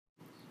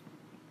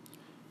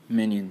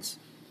Minions.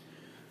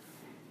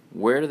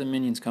 Where do the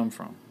Minions come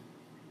from?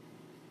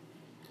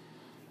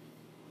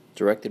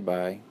 Directed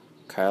by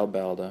Kyle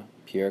Balda,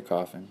 Pierre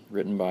Coffin.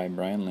 Written by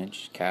Brian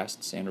Lynch.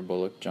 Cast Sandra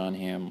Bullock, John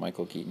Hamm,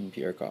 Michael Keaton,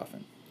 Pierre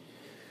Coffin.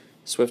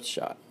 Swift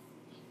shot.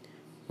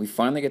 We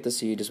finally get to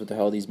see just what the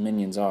hell these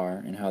Minions are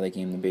and how they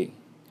came to be.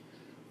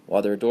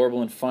 While they're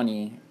adorable and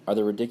funny, are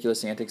their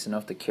ridiculous antics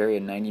enough to carry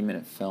a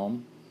 90-minute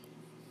film?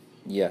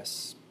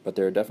 Yes, but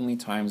there are definitely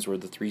times where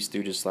the Three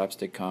Stooges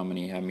slapstick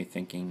comedy had me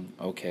thinking,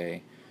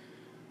 okay,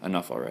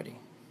 enough already.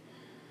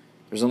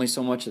 There's only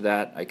so much of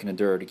that I can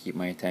endure to keep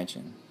my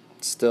attention.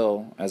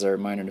 Still, as I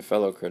reminded a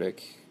fellow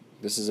critic,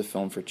 this is a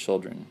film for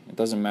children. It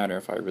doesn't matter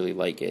if I really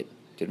like it.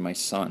 Did my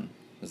son?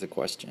 Is the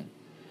question.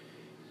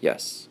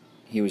 Yes,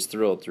 he was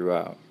thrilled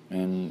throughout,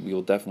 and we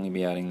will definitely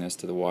be adding this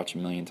to the watch a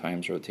million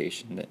times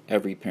rotation that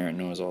every parent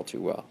knows all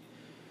too well.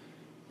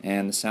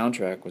 And the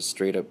soundtrack was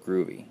straight up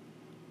groovy,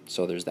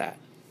 so there's that.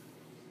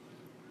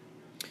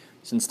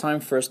 Since time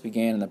first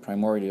began in the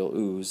primordial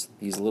ooze,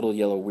 these little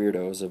yellow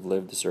weirdos have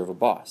lived to serve a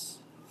boss.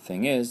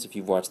 Thing is, if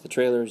you've watched the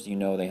trailers, you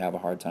know they have a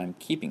hard time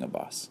keeping a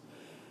boss.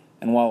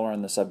 And while we're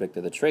on the subject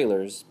of the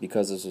trailers,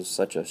 because this was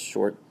such a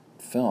short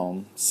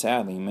film,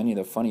 sadly, many of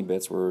the funny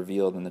bits were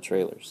revealed in the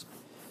trailers.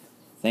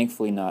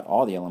 Thankfully, not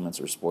all the elements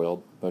were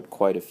spoiled, but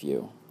quite a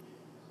few.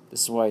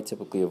 This is why I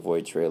typically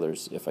avoid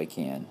trailers if I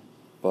can.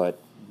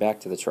 But back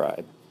to the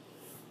tribe.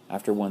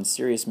 After one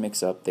serious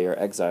mix-up, they are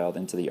exiled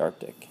into the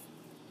Arctic.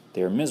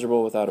 They are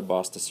miserable without a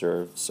boss to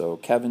serve, so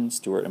Kevin,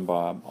 Stuart, and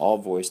Bob, all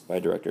voiced by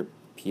director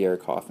Pierre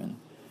Coffin,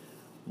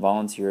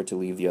 volunteer to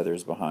leave the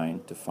others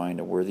behind to find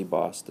a worthy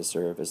boss to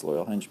serve as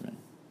loyal henchmen.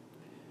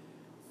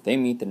 They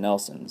meet the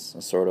Nelsons,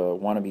 a sort of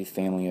wannabe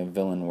family of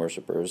villain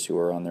worshippers who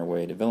are on their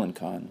way to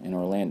VillainCon in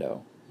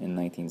Orlando in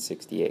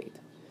 1968.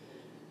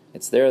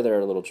 It's there that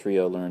our little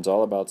trio learns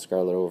all about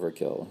Scarlet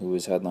Overkill, who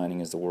is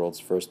headlining as the world's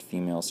first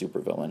female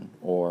supervillain,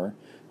 or,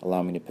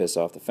 allow me to piss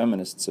off the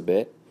feminists a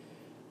bit,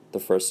 the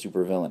first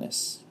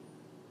supervillainess.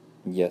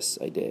 Yes,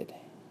 I did.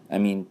 I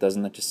mean,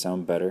 doesn't that just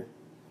sound better?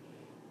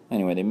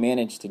 Anyway, they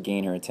manage to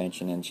gain her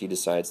attention, and she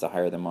decides to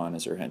hire them on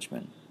as her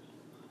henchmen.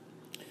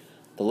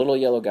 The little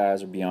yellow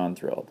guys are beyond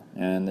thrilled,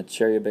 and the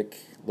cherubic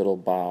little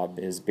Bob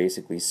is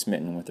basically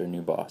smitten with their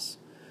new boss.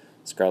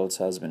 Scarlet's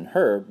husband,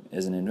 Herb,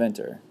 is an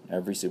inventor.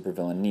 Every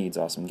supervillain needs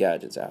awesome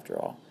gadgets, after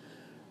all.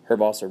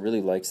 Herb also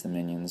really likes the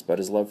Minions, but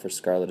his love for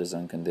Scarlet is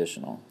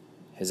unconditional.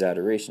 His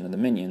adoration of the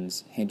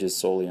Minions hinges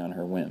solely on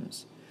her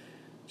whims.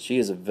 She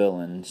is a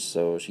villain,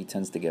 so she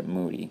tends to get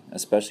moody,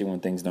 especially when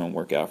things don't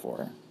work out for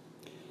her.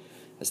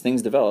 As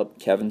things develop,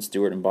 Kevin,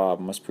 Stuart, and Bob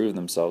must prove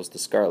themselves to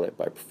Scarlet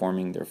by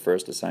performing their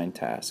first assigned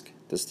task,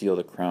 to steal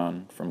the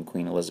crown from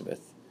Queen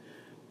Elizabeth,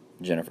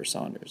 Jennifer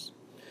Saunders.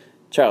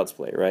 Child's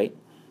play, right?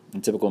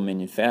 In typical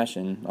Minion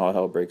fashion, all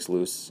hell breaks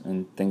loose,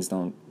 and things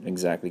don't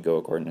exactly go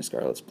according to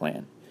Scarlet's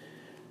plan.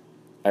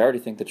 I already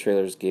think the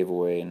trailers gave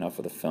away enough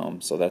of the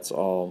film, so that's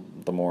all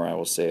the more I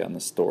will say on the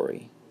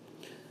story.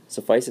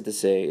 Suffice it to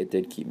say, it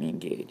did keep me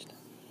engaged.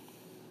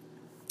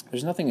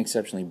 There's nothing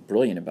exceptionally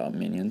brilliant about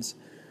Minions.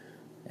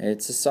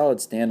 It's a solid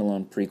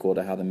standalone prequel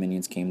to how the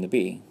Minions came to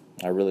be.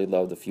 I really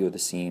loved a few of the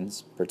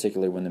scenes,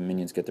 particularly when the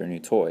Minions get their new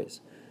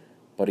toys.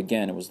 But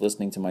again, it was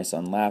listening to my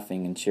son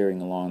laughing and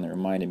cheering along that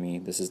reminded me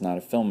this is not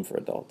a film for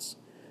adults.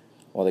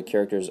 While the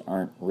characters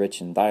aren't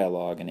rich in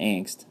dialogue and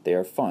angst, they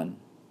are fun,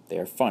 they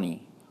are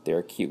funny, they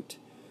are cute.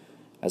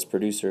 As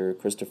producer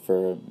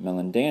Christopher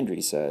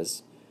Meledandri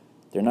says,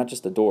 they're not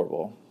just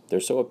adorable, they're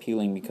so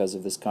appealing because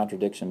of this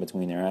contradiction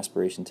between their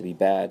aspiration to be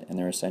bad and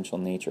their essential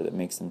nature that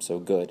makes them so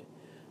good.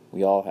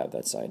 We all have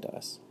that side to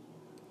us.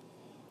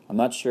 I'm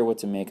not sure what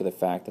to make of the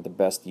fact that the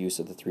best use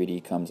of the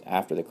 3D comes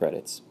after the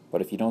credits, but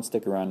if you don't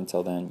stick around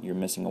until then, you're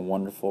missing a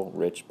wonderful,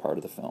 rich part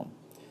of the film.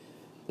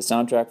 The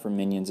soundtrack for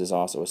Minions is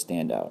also a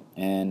standout,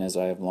 and as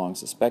I have long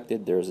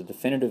suspected, there is a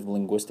definitive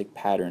linguistic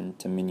pattern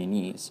to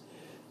Minionese.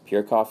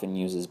 Pierre Coffin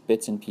uses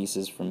bits and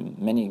pieces from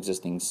many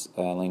existing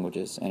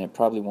languages, and it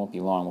probably won't be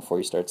long before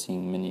you start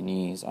seeing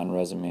Minionese on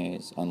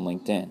resumes on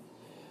LinkedIn.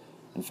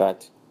 In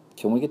fact,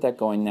 can we get that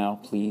going now,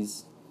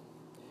 please?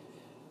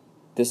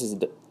 This is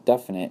a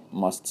definite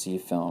must-see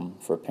film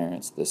for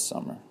parents this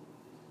summer.